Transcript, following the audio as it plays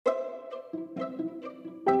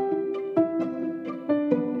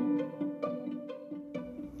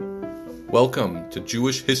Welcome to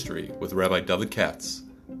Jewish History with Rabbi David Katz,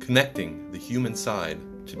 connecting the human side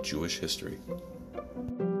to Jewish history.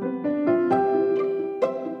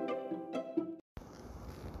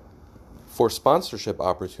 For sponsorship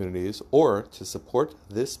opportunities or to support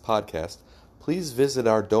this podcast, please visit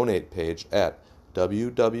our donate page at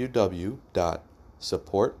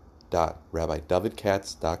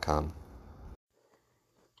www.support.rabbidavidkatz.com.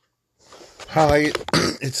 Hi,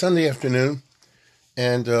 it's Sunday afternoon,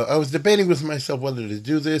 and I was debating with myself whether to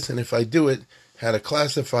do this, and if I do it, how to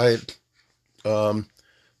classify it,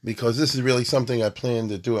 because this is really something I plan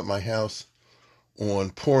to do at my house on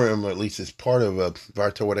Purim, or at least as part of a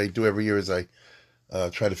Varta. What I do every year is I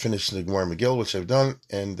try to finish the Gemara Megillah, which I've done,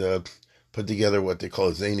 and put together what they call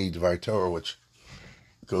a Zeni Dvar Torah, which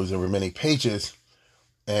goes over many pages,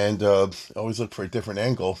 and always look for a different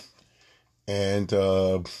angle, and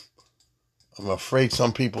I'm afraid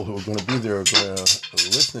some people who are going to be there are going to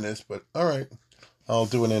listen to this, but all right, I'll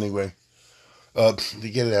do it anyway to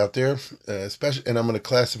get it out there. Especially, and I'm going to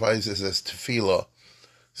classify this as tefillah.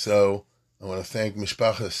 So I want to thank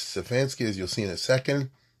Mishpachas Stefanski, as you'll see in a second,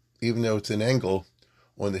 even though it's an angle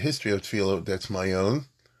on the history of tefillah that's my own.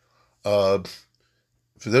 For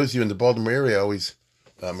those of you in the Baltimore area,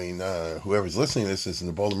 whoever's listening to this is in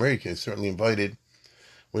the Baltimore area, is certainly invited.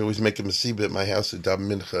 We always make a Masibah at my house at Daven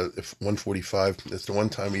Mincha 1:45. That's the one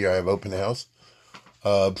time a year I have open house.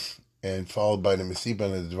 And followed by the Masibah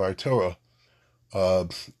and the Dvar Torah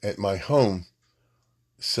at my home.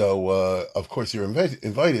 So, of course, you're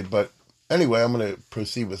invited. But anyway, I'm going to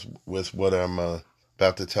proceed with what I'm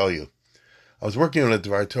about to tell you. I was working on a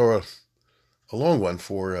Dvar Torah, a long one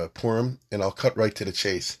for Purim, and I'll cut right to the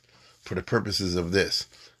chase for the purposes of this.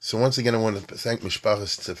 So once again, I want to thank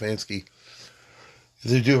Mishpachas Stefanski.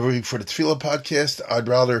 They do it for the Tefillah podcast. I'd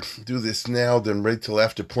rather do this now than wait till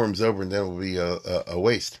after Purim's over, and then it will be a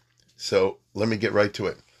waste. So let me get right to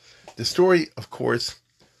it. The story, of course,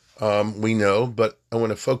 we know, but I want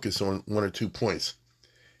to focus on one or 2 points.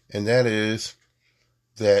 And that is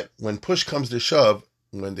that when push comes to shove,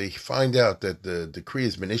 when they find out that the decree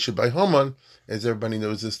has been issued by Haman, as everybody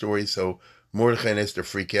knows the story, so Mordechai and Esther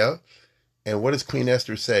freak out. And what does Queen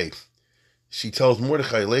Esther say? She tells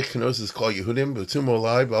Mordechai, Lech kenosis kol Yehudim, v'tumo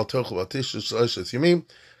olai, v'al tochel v'atish l'shlosh yamim,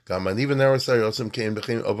 gam aniv narasai osam kein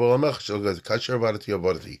b'chein avol amach, shel gaz kasher avadati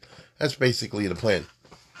avadati. That's basically the plan.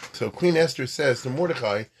 So Queen Esther says to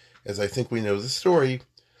Mordechai, as I think we know the story,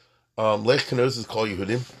 Lech kenosis kol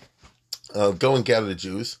Yehudim, go and gather the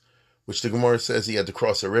Jews, which the Gemara says he had to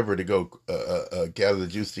cross a river to go gather the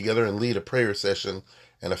Jews together and lead a prayer session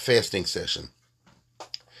and a fasting session.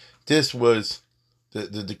 This was...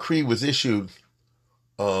 The decree was issued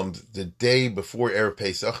the day before Erev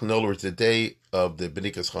Pesach, in other words, the day of the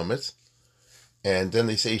Benikas Chametz. And then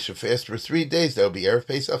they say you should fast for 3 days. That would be Erev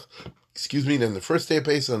Pesach, then the first day of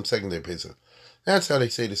Pesach and the second day of Pesach. That's how they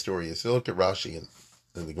say the story is. So look at Rashi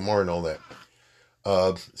and the Gemara and all that.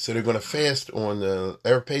 So they're going to fast on the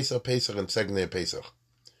Erev Pesach, Pesach, and second day of Pesach.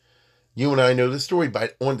 You and I know the story,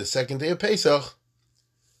 but on the second day of Pesach,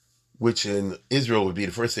 which in Israel would be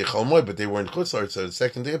the first day of Chol Moed, but they were in Chutz La'aretz, so the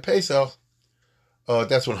second day of Pesach,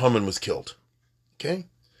 that's when Haman was killed. Okay?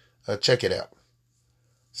 Check it out.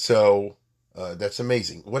 So, that's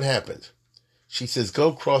amazing. What happened? She says,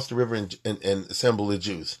 go cross the river and assemble the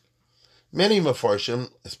Jews. Many Mefarshim,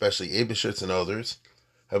 especially Eibeshitz and others,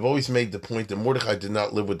 have always made the point that Mordechai did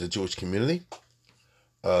not live with the Jewish community.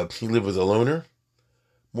 He lived as a loner.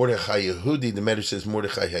 Mordechai Yehudi, the Medrash says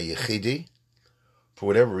Mordechai HaYechidi. For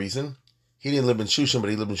whatever reason, he didn't live in Shushan, but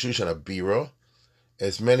he lived in Shushan Abira.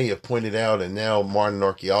 As many have pointed out, and now modern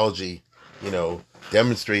archaeology,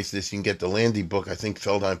 demonstrates this. You can get the Landy book. I think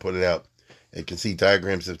Feldheim put it out. You can see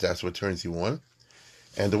diagrams if that's what turns you on.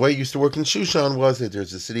 And the way it used to work in Shushan was that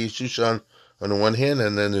there's the city of Shushan on the one hand,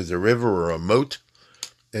 and then there's a river or a moat.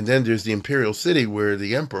 And then there's the imperial city where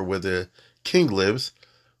the emperor, where the king lives,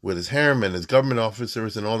 with his harem and his government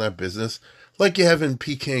officers and all that business. Like you have in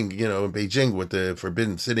Peking, in Beijing with the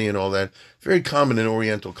Forbidden City and all that. Very common in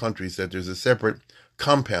Oriental countries that there's a separate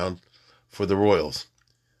compound for the royals.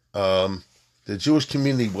 The Jewish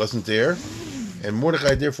community wasn't there, and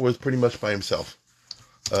Mordechai, therefore, was pretty much by himself.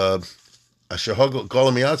 Asher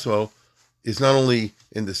Golam Yatzmo is not only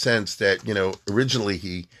in the sense that, originally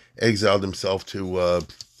he exiled himself to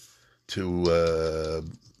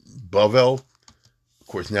Bavel. Of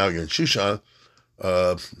course, now you're in Shushan.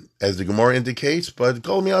 As the Gemara indicates, but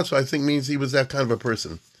Golam Yatzmo, I think, means he was that kind of a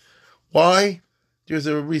person. Why? There's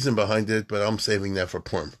a reason behind it, but I'm saving that for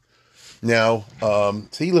Purim. Now, so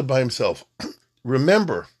he lived by himself.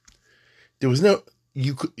 Remember, there was no,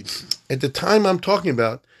 you could, at the time I'm talking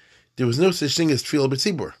about, there was no such thing as Tefillah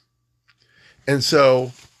B'tzibur. And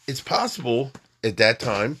so it's possible at that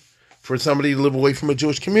time for somebody to live away from a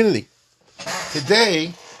Jewish community.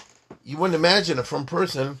 Today, you wouldn't imagine a from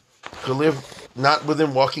person could live not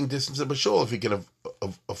within walking distance of a shul if he can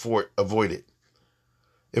avoid it.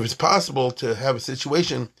 If it's possible to have a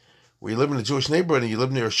situation where you live in a Jewish neighborhood and you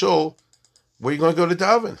live near a shul, where are you going to go to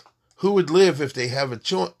daven? Who would live if they have a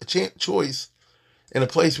choice in a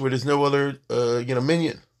place where there's no other,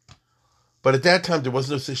 minyan? But at that time, there was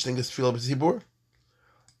no such thing as Tefillah B'tzibur.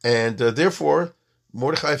 And therefore,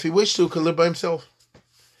 Mordechai, if he wished to, could live by himself.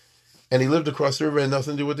 And he lived across the river and had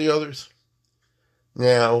nothing to do with the others.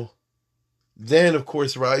 Now, then, of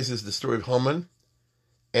course, rises the story of Haman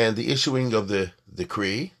and the issuing of the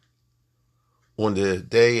decree on the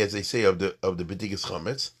day, as they say, of the B'digas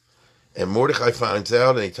Chametz. And Mordechai finds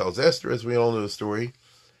out, and he tells Esther, as we all know the story.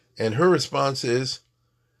 And her response is,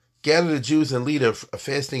 gather the Jews and lead a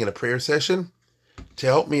fasting and a prayer session to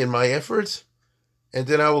help me in my efforts, and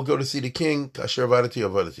then I will go to see the king. Kasher avadati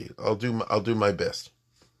avadati. I'll do my best.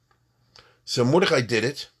 So Mordechai did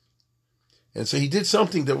it, and so he did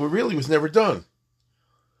something that really was never done,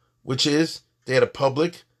 which is they had a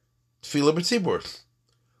public Tefillah B'tzibur.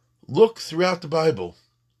 Look throughout the Bible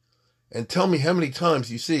and tell me how many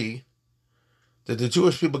times you see that the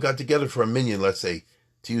Jewish people got together for a minyan, let's say,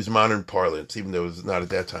 to use modern parlance, even though it was not at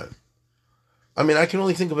that time. I mean, I can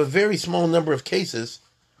only think of a very small number of cases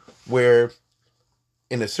where,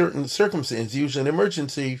 in a certain circumstance, usually an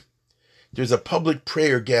emergency, there's a public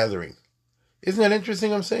prayer gathering. Isn't that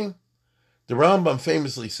interesting, I'm saying? The Rambam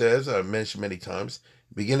famously says, I've mentioned many times,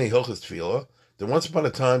 beginning Hilchos Tefillah, that once upon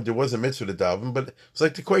a time there was a mitzvah to daven, but it's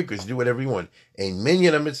like the Quakers, do whatever you want. Ein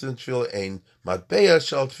minyan a mitzvah tefillah, ein matbeah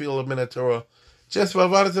shal tefillah min Torah. Just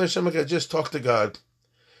talk to God.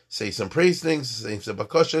 Say some praise things, say some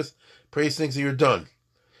bakashas, praise things, and you're done.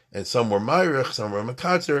 And some were Myrich, some were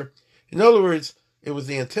Makatzer. In other words, it was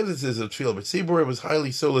the antithesis of Tefillah B'tzibur. It was highly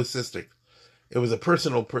solipsistic. It was a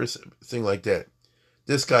personal thing like that.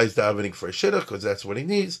 This guy's davening for a shidduch because that's what he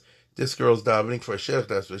needs. This girl's davening for a shidduch,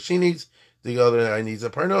 that's what she needs. The other guy needs a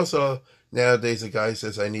parnosa. Nowadays, a guy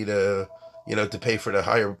says, I need to pay for the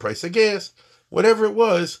higher price of gas. Whatever it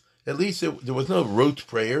was, at least there was no rote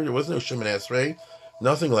prayer. There was no Shemoneh Esrei.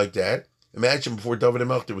 Nothing like that. Imagine before David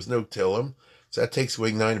HaMelech, there was no Tillim. So that takes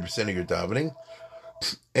away 90% of your davening.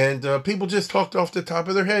 And people just talked off the top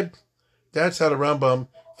of their head. That's how the Rambam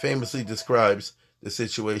famously describes the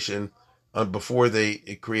situation before they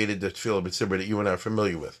created the Tefillah B'tzibur that you and I are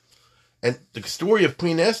familiar with. And the story of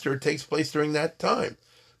Queen Esther takes place during that time,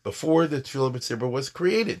 before the Tefillah B'tzibur was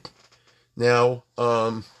created. Now,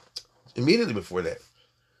 immediately before that.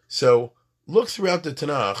 So, look throughout the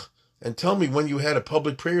Tanakh and tell me when you had a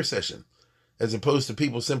public prayer session, as opposed to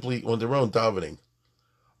people simply on their own davening.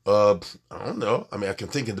 I don't know. I mean, I can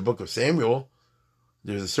think in the book of Samuel,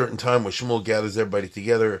 there's a certain time where Shmuel gathers everybody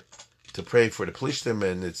together to pray for the Plishtim,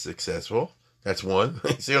 and it's successful. That's one.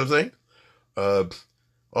 See what I'm saying?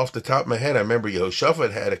 Off the top of my head, I remember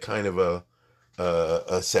Yehoshaphat had a kind of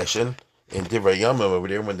a session in Divrei Yamim over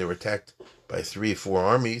there when they were attacked by 3 or 4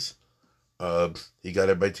 armies. He got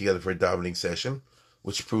everybody together for a davening session,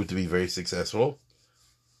 which proved to be very successful.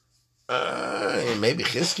 Maybe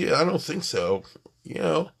Chizkiah, I don't think so.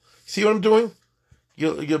 See what I'm doing?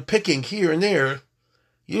 You're picking here and there.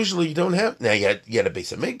 Usually you don't have. Now you had a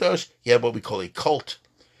Beis Hamikdash. You had what we call a cult,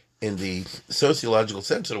 in the sociological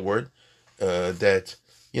sense of the word. That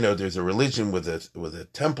there's a religion with a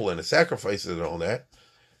temple and a sacrifices and all that.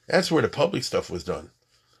 That's where the public stuff was done.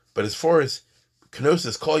 But as far as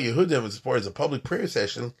Kenosis Kol Yehudim, as far as a public prayer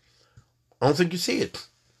session, I don't think you see it.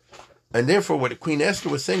 And therefore, what Queen Esther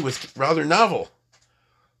was saying was rather novel.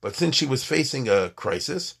 But since she was facing a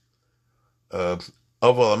crisis, Aval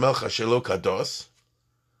Amelcha Shelo Kados,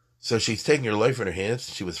 so she's taking her life in her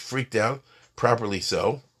hands. She was freaked out, properly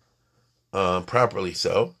so. So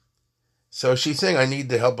she's saying, I need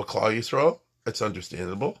the help of Klal Yisrael. That's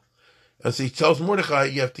understandable. And so he tells Mordechai,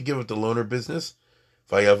 you have to give up the loner business.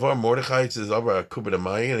 Vayavar Mordechai says,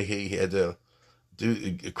 and he had to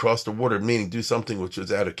cross the water, meaning do something which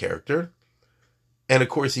was out of character. And of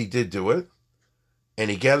course he did do it.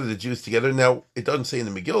 And he gathered the Jews together. Now, it doesn't say in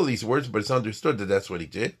the Megillah these words, but it's understood that that's what he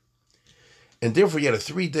did. And therefore he had a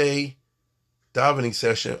 3-day davening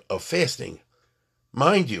session of fasting.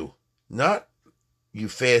 Mind you, not you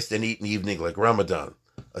fast and eat in the evening like Ramadan.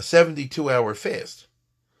 A 72-hour fast.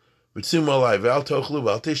 That's what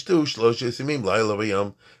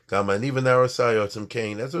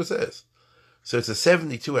it says. So it's a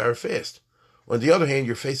 72-hour fast. On the other hand,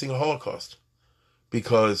 you're facing a Holocaust.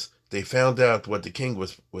 Because they found out what the king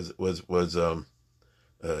was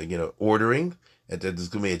ordering, and that there's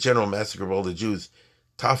going to be a general massacre of all the Jews.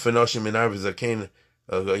 Tafenoshim in Arvizaken,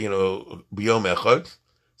 Biyom Echad.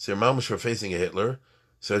 So Mamush were facing a Hitler.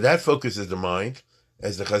 So that focuses the mind,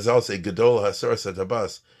 as the Chazal say, Gadol Hasar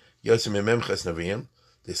Satabas, Yosim Memches Naviim.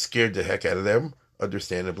 They scared the heck out of them,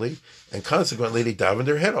 understandably, and consequently they davened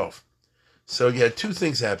their head off. So you had two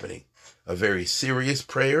things happening: a very serious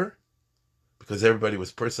prayer, because everybody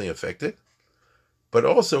was personally affected, but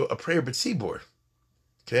also a prayer b'tzibur.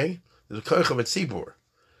 Okay, there's a koich of a tzibur.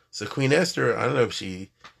 So Queen Esther, I don't know if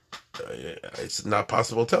she, it's not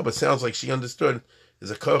possible to tell, but it sounds like she understood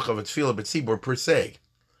there's a koich of a tefillah b'tzibur per se.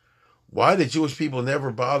 Why the Jewish people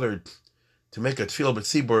never bothered to make a tefillah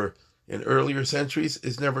b'tzibur in earlier centuries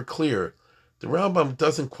is never clear. The Rambam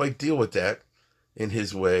doesn't quite deal with that in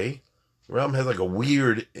his way. The Rambam has like a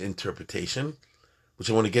weird interpretation, which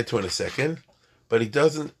I want to get to in a second, but he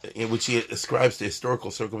doesn't, in which he ascribes to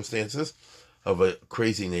historical circumstances of a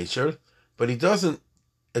crazy nature, but he doesn't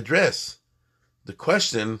address the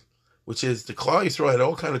question, which is the Klal Yisrael had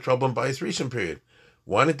all kind of trouble in Bayis Rishon period.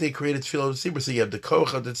 Why did they create a tefillah of tzibur? So you have the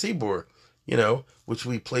koach of the tzibur, which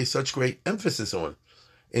we place such great emphasis on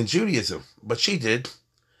in Judaism, but she did,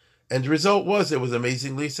 and the result was it was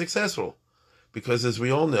amazingly successful, because as we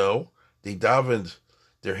all know, they davened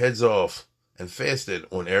their heads off and fasted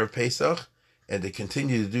on Erev Pesach, and they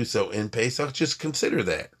continue to do so in Pesach. Just consider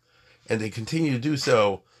that, and they continue to do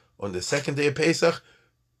so on the second day of Pesach,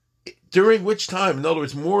 during which time, in other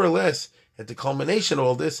words, more or less at the culmination of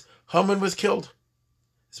all this, Haman was killed.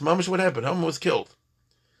 It's mamish what happened. Haman was killed.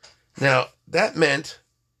 Now that meant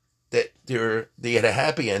that they had a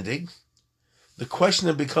happy ending. The question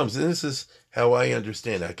then becomes, and this is how I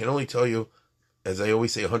understand it. I can only tell you, as I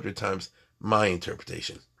always say 100 times, my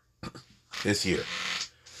interpretation this year.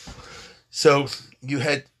 So you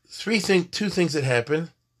had two things that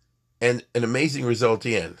happened, and an amazing result at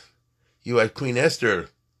the end. You had Queen Esther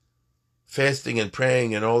fasting and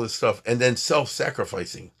praying and all this stuff, and then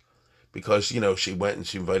self-sacrificing, because she went and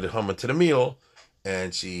she invited Haman to the meal,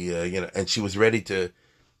 and she and she was ready to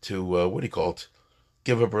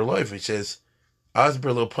give up her life. It says,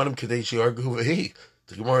 Asber lo panim kadeshi argu v'hi.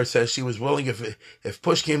 The Gemara says she was willing, if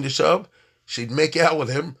push came to shove, she'd make out with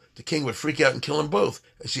him. The king would freak out and kill them both.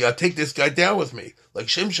 And I'll take this guy down with me, like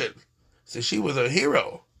Shimshon. So she was a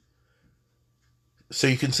hero. So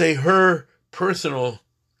you can say her personal,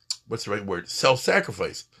 what's the right word?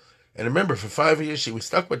 Self-sacrifice. And remember, for 5 years, she was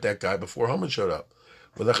stuck with that guy before Haman showed up,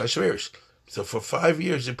 with Achashverosh. So for 5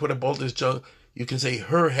 years, you put up all this junk. You can say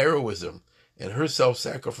her heroism and her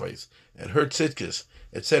self-sacrifice and her tzidkis,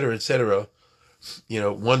 etc.,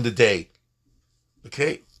 won the day.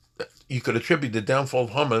 Okay? You could attribute the downfall of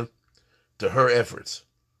Haman to her efforts.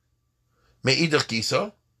 Me'idach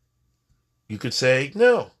gisa, you could say,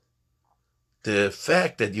 no. The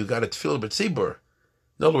fact that you got a tefillah b'tzibur,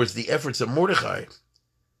 in other words, the efforts of Mordechai,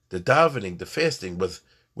 the davening, the fasting,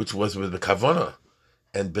 which was with the kavanah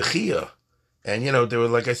and bechia, and they were,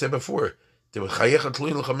 like I said before, they were chayecha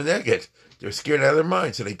tluin l'cha meneged. They were scared out of their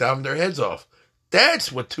minds, so they davened their heads off.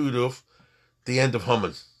 That's what tuduf the end of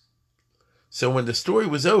Haman. So when the story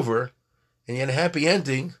was over, and you had a happy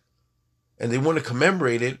ending, and they want to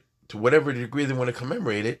commemorate it to whatever degree they want to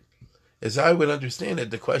commemorate it, as I would understand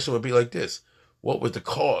it, the question would be like this: what was the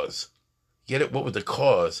cause? Get it? What was the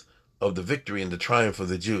cause of the victory and the triumph of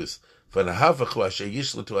the Jews? What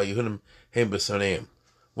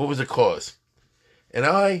was the cause? And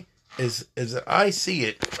as I see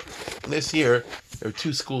it, this year, there are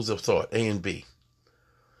two schools of thought, A and B.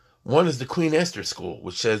 One is the Queen Esther school,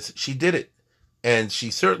 which says she did it. And she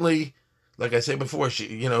certainly, like I said before,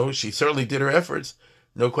 she certainly did her efforts.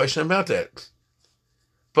 No question about that.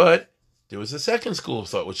 But there was a second school of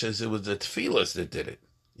thought, which says it was the Tefillas that did it.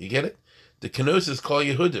 You get it? The Kenosis call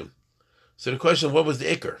Yehudim. So the question, what was the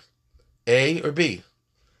Iker? A or B?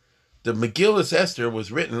 The Megillas Esther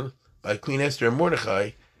was written by Queen Esther and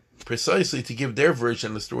Mordechai precisely to give their version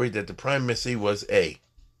of the story that the prime Messi was A.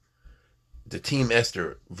 The Team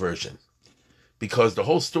Esther version. Because the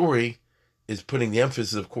whole story is putting the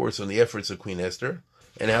emphasis, of course, on the efforts of Queen Esther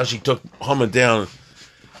and how she took Haman down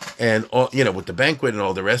and, with the banquet and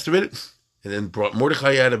all the rest of it, and then brought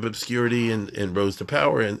Mordechai out of obscurity and rose to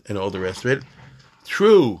power and all the rest of it.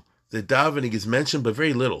 True, the davening is mentioned, but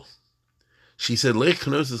very little. She said, Lech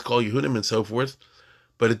Kenosis call Yehudim and so forth,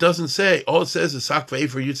 but it doesn't say, all it says is Sakvei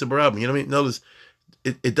for Yitzhak Barab. You know what I mean? Notice,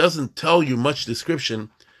 it doesn't tell you much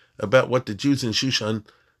description about what the Jews in Shushan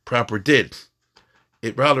proper did.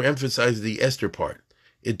 It rather emphasizes the Esther part.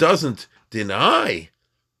 It doesn't deny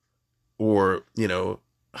or,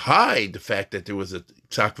 hide the fact that there was a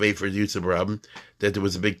tzakvei for Yusuf Rabin, that there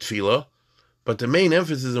was a big tefillah, but the main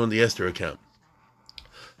emphasis is on the Esther account.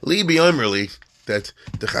 Li b'yomrli, that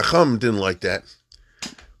the Chacham didn't like that.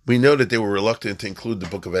 We know that they were reluctant to include the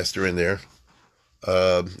book of Esther in there.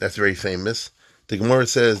 That's very famous. The Gemara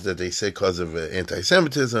says that they say because of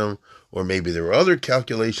anti-Semitism, or maybe there were other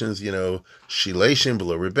calculations, shilation,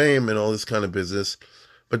 below rebbeim, and all this kind of business.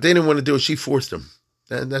 But they didn't want to do it. She forced them.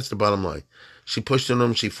 That's the bottom line. She pushed on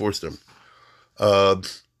them. She forced them.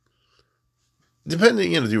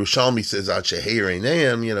 Depending, the Yerushalmi says, Ad Sheheir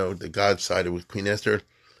Einayim, the God sided with Queen Esther.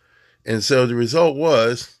 And so the result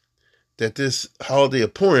was that this holiday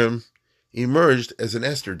of Purim emerged as an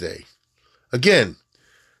Esther day. Again,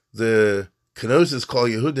 the Kenosis Kol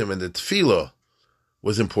Yehudim and the Tefillah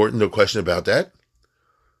was important, no question about that.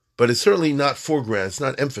 But it's certainly not foreground, it's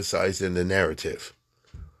not emphasized in the narrative.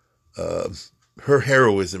 Her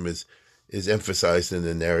heroism is emphasized in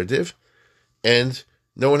the narrative, and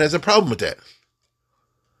no one has a problem with that.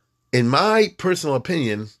 In my personal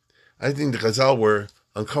opinion, I think the Chazal were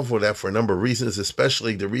uncomfortable with that for a number of reasons,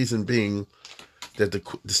 especially the reason being that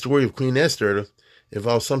the story of Queen Esther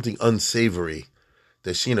involves something unsavory,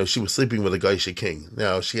 that she was sleeping with a Geisha king.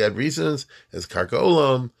 Now, she had reasons as Karka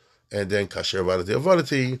Olam, and then Kasher Vadati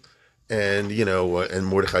Avadati, and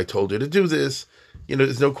Mordechai told her to do this.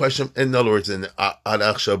 There's no question. In other words, in Ad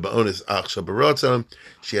Achsha Ba'onis Achsha Baratzam,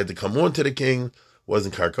 she had to come on to the king,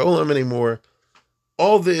 wasn't Karka Olam anymore.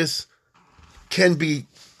 All this can be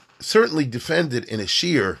certainly defended in a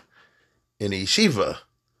shiur, in a yeshiva.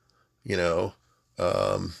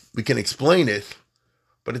 We can explain it,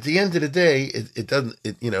 but at the end of the day, it doesn't.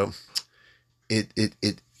 It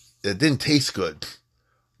didn't taste good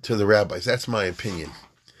to the rabbis. That's my opinion.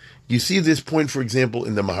 You see this point, for example,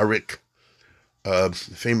 in the Maharik, the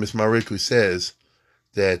famous Maharik, who says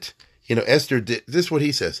that Esther did this. Is what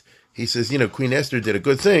he says. He says, Queen Esther did a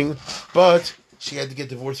good thing, but she had to get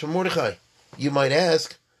divorced from Mordechai. You might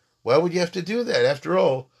ask, why would you have to do that? After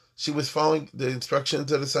all, she was following the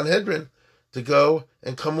instructions of the Sanhedrin to go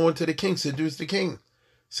and come on to the king, seduce the king.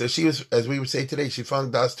 So she was, as we would say today, she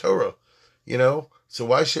found Das Torah,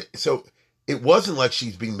 So it wasn't like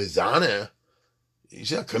she's being mizana.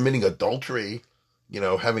 She's not committing adultery,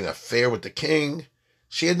 having an affair with the king.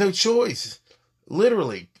 She had no choice.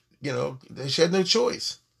 Literally, she had no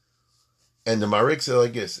choice. And the Marik said, I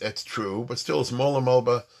guess that's true, but still it's mola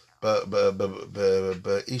malba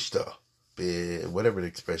ishta, whatever the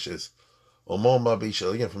expression is, or molma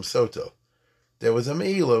b'ishta, again from Soto. There was a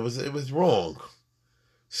meila, it was wrong.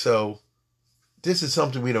 So this is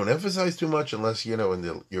something we don't emphasize too much unless,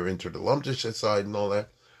 you're into the Lumdish side and all that.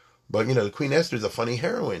 But, the Queen Esther is a funny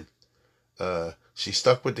heroine. She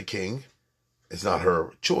stuck with the king. It's not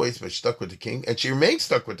her choice, but she stuck with the king. And she remained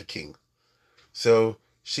stuck with the king. So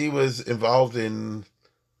she was involved in,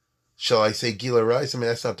 shall I say, Gila Rice? I mean,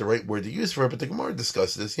 that's not the right word to use for her, but the Gemara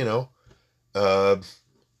discussed this, and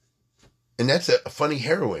that's a funny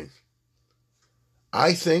heroine.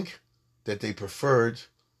 I think that they preferred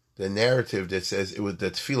the narrative that says it was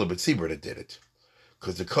the Tefillah B'tzibur that did it.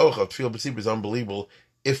 Because the Koch of Tefillah B'tzibur is unbelievable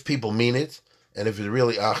if people mean it, and if it's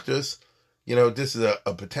really Achdus. This is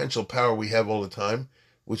a potential power we have all the time,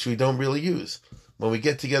 which we don't really use. When we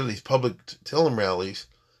get together these public Tillim rallies,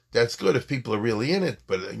 that's good if people are really in it.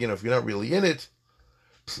 But, if you're not really in it,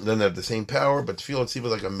 it doesn't have the same power. But Tefillah B'tzibur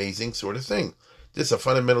is like an amazing sort of thing. This is a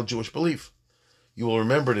fundamental Jewish belief. You will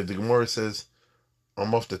remember that the Gemara says,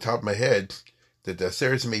 I'm off the top of my head, that the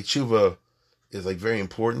Aseret Tshuva is like very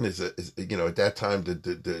important. Is at that time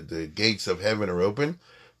the gates of heaven are open,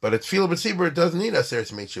 but at Tefillah B'tzibur it doesn't need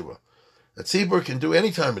Aseret Tshuva. A tzibur can do any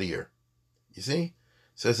time of the year. You see,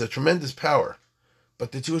 so it's a tremendous power.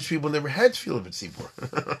 But the Jewish people never had Tefillah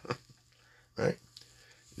B'tzibur, right?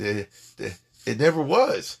 It never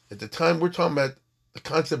was at the time we're talking about. The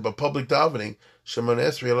concept of public davening, Shemona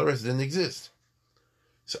Esrei, all the rest didn't exist.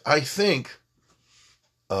 So I think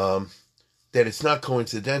that it's not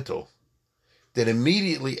coincidental that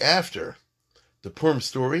immediately after the Purim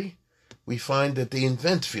story, we find that they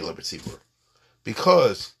invent Tefillah B'tzibur.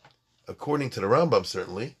 Because, according to the Rambam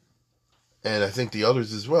certainly, and I think the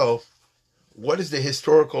others as well, what is the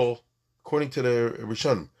historical, according to the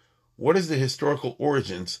Rishonim, what is the historical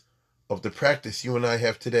origins of the practice you and I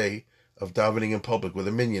have today of davening in public with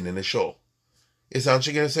a minyan in a shul? It's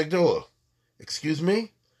Anshe Knesset Gdola. Excuse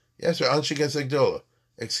me? Yes, sir, Anshe Knesset Gdola.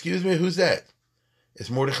 Excuse me, who's that? It's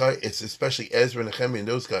Mordechai, it's especially Ezra, Nehemiah, and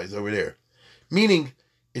those guys over there. Meaning,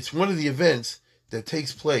 it's one of the events that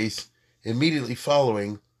takes place immediately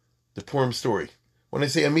following the Purim story. When I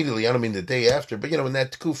say immediately, I don't mean the day after, but in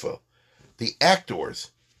that Tkufa. The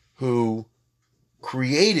actors who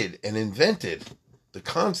created and invented the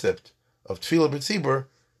concept of Tefillah B'Tzibur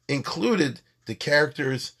included the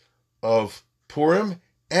characters of Purim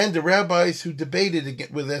and the rabbis who debated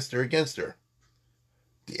with Esther against her,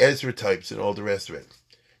 the Ezra types and all the rest of it.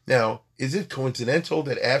 Now, is it coincidental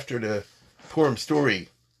that after the Purim story,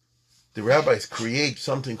 the rabbis create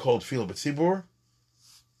something called Tefillah B'Tzibur?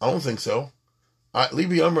 I don't think so.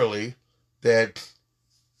 Libi Amrli, that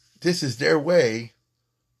this is their way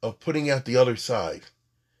of putting out the other side.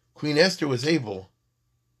 Queen Esther was able,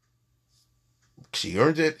 she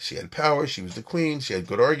earned it, she had power, she was the queen, she had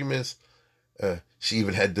good arguments, she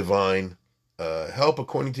even had divine help,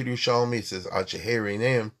 according to the Yerushalmi. It says, Ad Shehei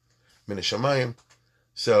Neim Min Hashamayim.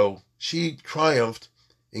 So she triumphed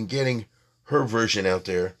in getting her version out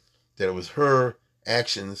there, that it was her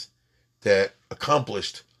actions that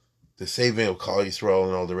accomplished the saving of Klal Yisrael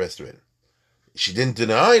and all the rest of it. She didn't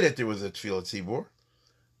deny that there was a Tefillah Tzibur,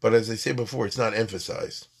 but as I said before, it's not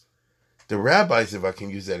emphasized. The rabbis, if I can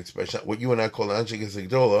use that expression, what you and I call Anshe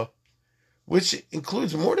Gezegdola, which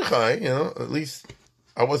includes Mordechai, at least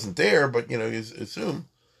I wasn't there, but, you assume,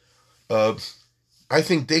 I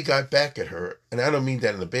think they got back at her, and I don't mean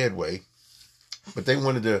that in a bad way, but they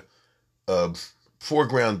wanted to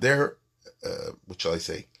foreground their, what shall I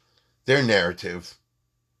say, their narrative,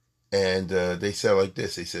 and they said like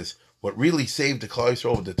this, they says, what really saved the Klal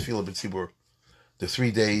Yisrael with the Tefillah B'Tzibur, the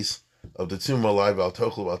 3 days of the Tzuma Live Al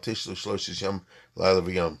Tochel Al Tishlu Shloshes Yom Laila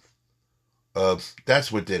V'Yom.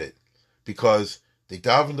 That's what did it, because they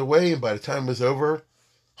davened away, and by the time it was over,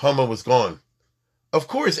 Haman was gone. Of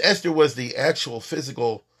course, Esther was the actual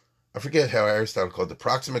physical, I forget how Aristotle called it, the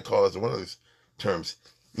proximate cause, or one of those terms,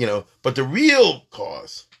 but the real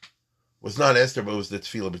cause was not Esther, but it was the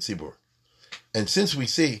Tefillah B'Tzibur. And since we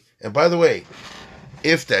see, and by the way,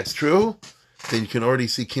 if that's true, then you can already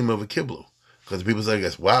see Kima V'Kiblu, because people say,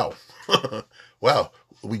 wow, wow,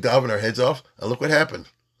 we daven our heads off, and look what happened.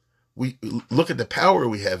 We look at the power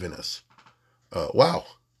we have in us. Wow.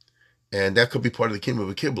 And that could be part of the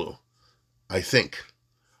Kima V'Kiblu, I think.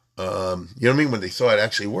 You know what I mean? When they saw it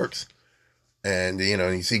actually works. And,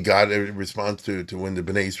 and you see God responds to when the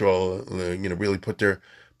Bnei Israel, really put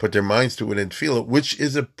their minds to it and feel it, which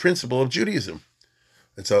is a principle of Judaism.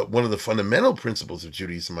 It's one of the fundamental principles of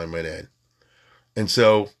Judaism, I might add. And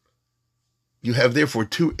so you have therefore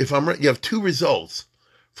you have two results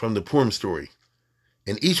from the Purim story.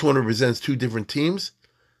 And each one represents two different teams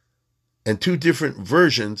and two different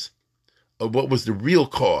versions of what was the real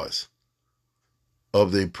cause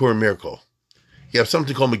of the Purim miracle. You have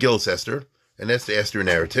something called Megillas Esther, and that's the Esther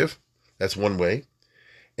narrative. That's one way.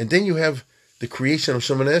 And then you have the creation of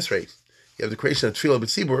Shemona Esrei. You have the creation of Tefillah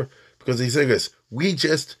B'Tzibur, because he said this, we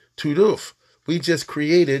just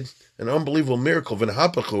created an unbelievable miracle,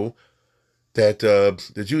 V'nahapachu, that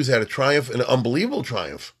the Jews had a triumph, an unbelievable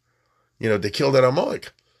triumph. They killed that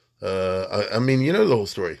Amalek. I mean, the whole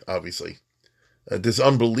story, obviously. This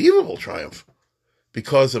unbelievable triumph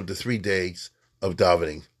because of the 3 days of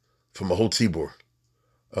davening from a whole tzibur.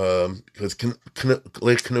 Because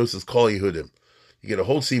Lech Knossos Kol Yehudim. You get a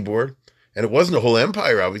whole tzibur, and it wasn't a whole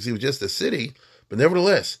empire, obviously, it was just a city, but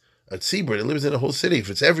nevertheless, a tzibur that lives in a whole city, if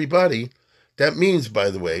it's everybody, that means, by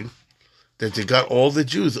the way, that they got all the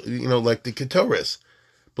Jews, like the Ketores.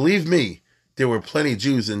 Believe me, there were plenty of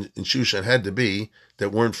Jews in Shushan, had to be,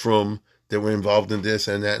 that weren't that were involved in this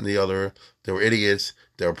and that and the other. There were idiots,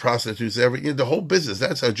 there were prostitutes, the whole business.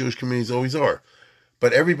 That's how Jewish communities always are.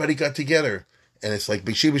 But everybody got together, and it's like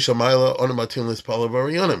B'Shiva Shamayla Onomatin Lispala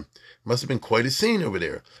Varionim. Must have been quite a scene over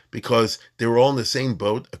there, because they were all in the same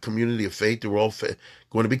boat, a community of faith. They were all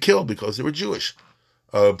going to be killed because they were Jewish.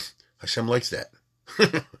 Hashem likes that.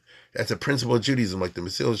 That's a principle of Judaism, like the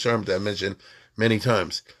Mesilas Yesharim that I mentioned many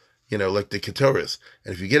times. Like the Ketores.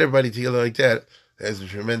 And if you get everybody together like that, it has a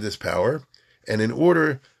tremendous power. And in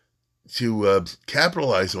order to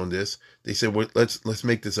capitalize on this, they said, well, let's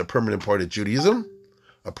make this a permanent part of Judaism.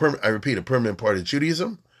 A permanent part of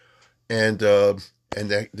Judaism. And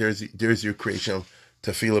that there's your creation of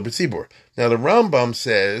Tefillah B'Tzibur. Now the Rambam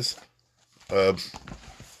says,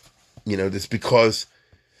 this because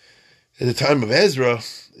at the time of Ezra,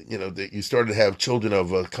 that you started to have children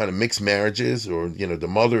of kind of mixed marriages, or the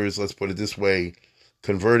mothers, let's put it this way,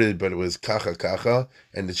 converted, but it was kacha,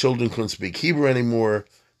 and the children couldn't speak Hebrew anymore.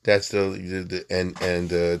 That's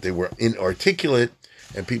they were inarticulate,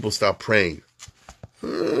 and people stopped praying.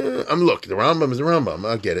 Look, the Rambam is the Rambam.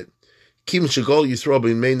 I get it. Kim Shagol Yisrael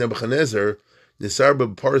b'Mei Nebuchadnezzar Nisar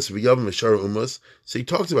b'Paras v'Yavim v'Shara Umas. So he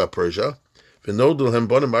talks about Persia, V'nodul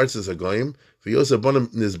bonim artzes hagoyim, v'yosa bonim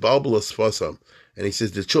nizbalbelos sfasam. And he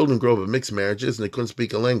says the children grow up in mixed marriages and they couldn't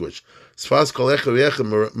speak a language. Sfas kol echa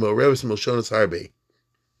v'echa moreves milshonos harbe.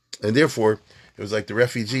 And therefore, it was like the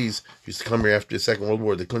refugees used to come here after the Second World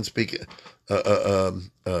War. They couldn't speak.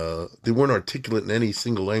 They weren't articulate in any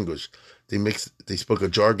single language. They spoke a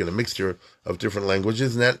jargon, a mixture of different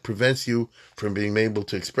languages, and that prevents you from being able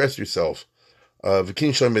to express yourself. And he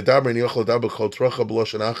quotes a pasuk,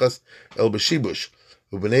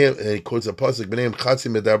 "B'neim chatzi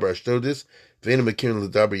medaber ashdodis, v'enim mekirin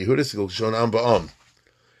ledaber Yehudis, l'shon am ba'am."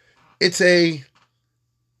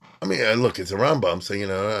 Look, it's a Rambam, so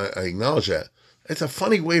I acknowledge that. It's a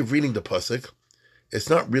funny way of reading the pasuk. It's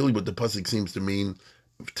not really what the pasuk seems to mean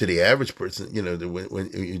to the average person,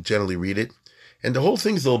 when you generally read it. And the whole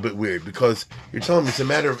thing's a little bit weird because you're telling me it's a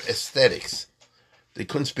matter of aesthetics. They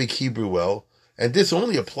couldn't speak Hebrew well, and this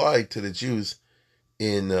only applied to the Jews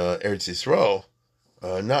in Eretz Yisrael,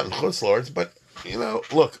 not in Chutz La'aretz. But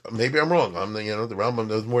look, maybe I'm wrong. The Rambam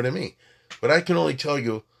knows more than me, but I can only tell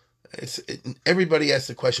you. Everybody asks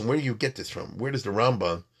the question, where do you get this from? Where does the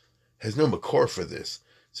Rambam has no makor for this?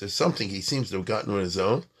 So something he seems to have gotten on his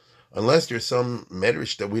own, unless there's some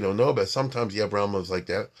medrash that we don't know about. Sometimes you have Rambams like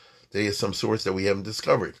that. There is some source that we haven't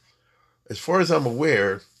discovered. As far as I'm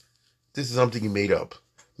aware, this is something he made up.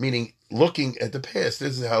 Meaning, looking at the past,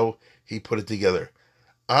 this is how he put it together.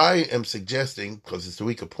 I am suggesting, because it's the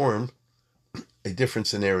week of Purim, a different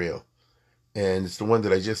scenario. And it's the one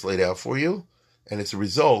that I just laid out for you. And it's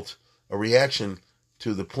a reaction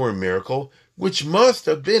to the Purim miracle, which must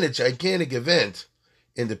have been a gigantic event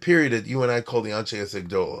in the period that you and I call the Anshe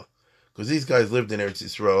Hasegdola. Because these guys lived in Eretz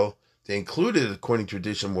Yisrael. They included, according to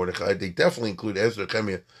tradition, Mordechai. They definitely include Ezra,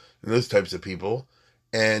 Nehemiah, and those types of people.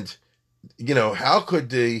 And, how could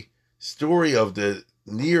the story of the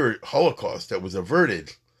near Holocaust that was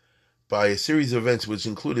averted by a series of events which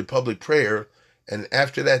included public prayer, and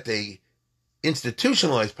after that they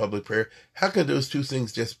institutionalized public prayer, how can those two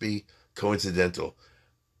things just be coincidental?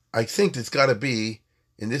 I think it's got to be,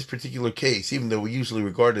 in this particular case, even though we usually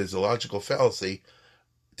regard it as a logical fallacy,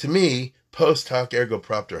 to me, post hoc ergo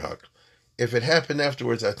propter hoc. If it happened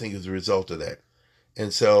afterwards, I think it's a result of that.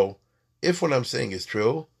 And so, if what I'm saying is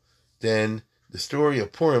true, then the story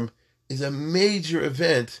of Purim is a major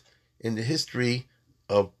event in the history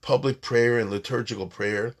of public prayer and liturgical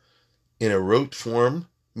prayer in a rote form,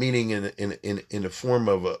 meaning in the form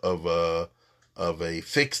of a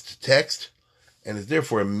fixed text, and is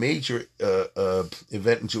therefore a major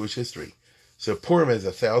event in Jewish history. So Purim has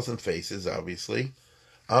 1,000 faces, obviously.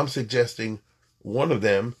 I'm suggesting one of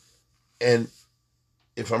them, and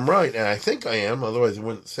if I'm right, and I think I am, otherwise I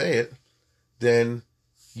wouldn't say it, then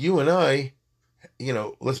you and I,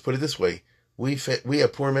 let's put it this way, we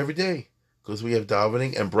have Purim every day, because we have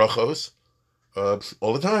davening and brachos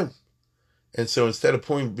all the time. And so instead of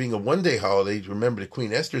Purim being a one-day holiday, remember the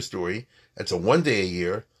Queen Esther story, that's a one day a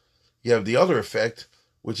year, you have the other effect,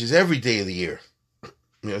 which is every day of the year.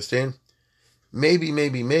 You understand? Maybe,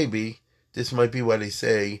 this might be why they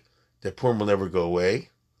say that Purim will never go away,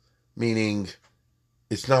 meaning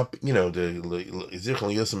it's not, the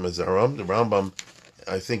Zichron Yosem Mazaram, the Rambam,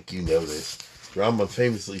 I think you know this, the Rambam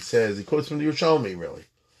famously says, he quotes from the Yerushalmi, really,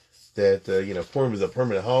 that, Purim is a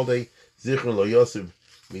permanent holiday, Zichron Lo Yosem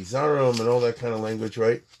Mizarim, and all that kind of language,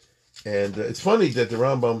 right? And it's funny that the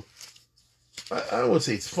Rambam, I won't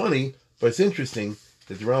say it's funny, but it's interesting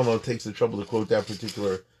that the Rambam takes the trouble to quote that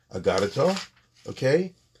particular Agadah,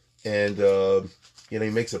 okay? And, he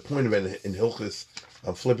makes a point of it in Hilchis.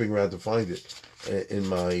 I'm flipping around to find it in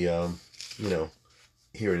my,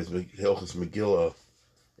 here it is, Hilchis Megillah,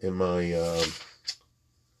 in my,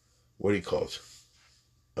 what do you call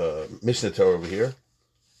it? Mishnah Torah over here.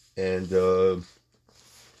 And,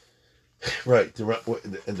 right, the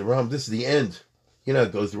Rambam, this is the end.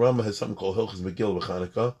 It goes, the Rambam has something called Hilchos Megillah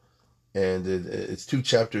Chanukah, and it's 2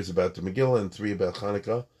 chapters about the Megillah and 3 about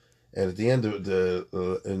Chanukah. And at the end of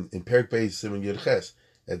in Perek Beis Siman Yud Ches,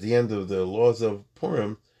 at the end of the laws of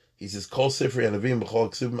Purim, he says, Kol Sifrei Anavim B'chol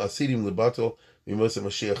Ksubim Asidim Lebatel Mimoseh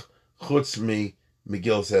Mashiach Chutz Mi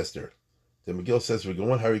Megillas Esther. The Megillas Esther, we go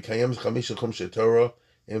on, Hari Kayem Chamisha Chum Shetorah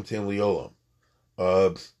Emtem Liolam.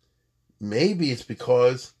 Maybe it's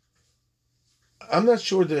because, I'm not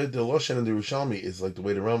sure the Lashon and the Yerushalmi is like the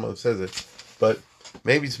way the Rambam says it, but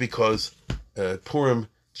maybe it's because Purim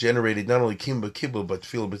generated not only Kim but Kibbul, but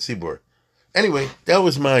Tefillah B'tzibur. Anyway, that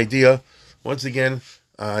was my idea. Once again,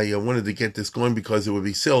 I wanted to get this going because it would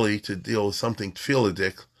be silly to deal with something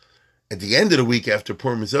Tefillahdik at the end of the week after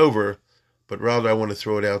Purim is over, but rather I want to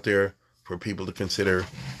throw it out there for people to consider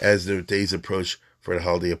as the days approach for the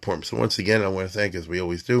holiday of Purim. So once again, I want to thank, as we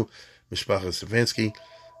always do, Mishpacha Stefanski,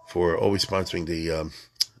 for always sponsoring the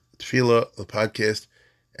Tefillah, the podcast.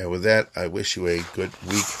 And with that, I wish you a good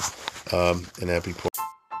week and happy Purim.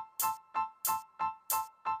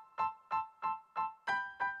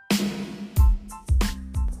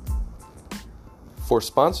 For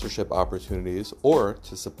sponsorship opportunities or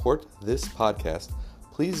to support this podcast,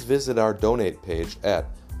 please visit our donate page at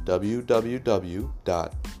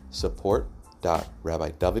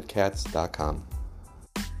www.support.rabbidavidkatz.com.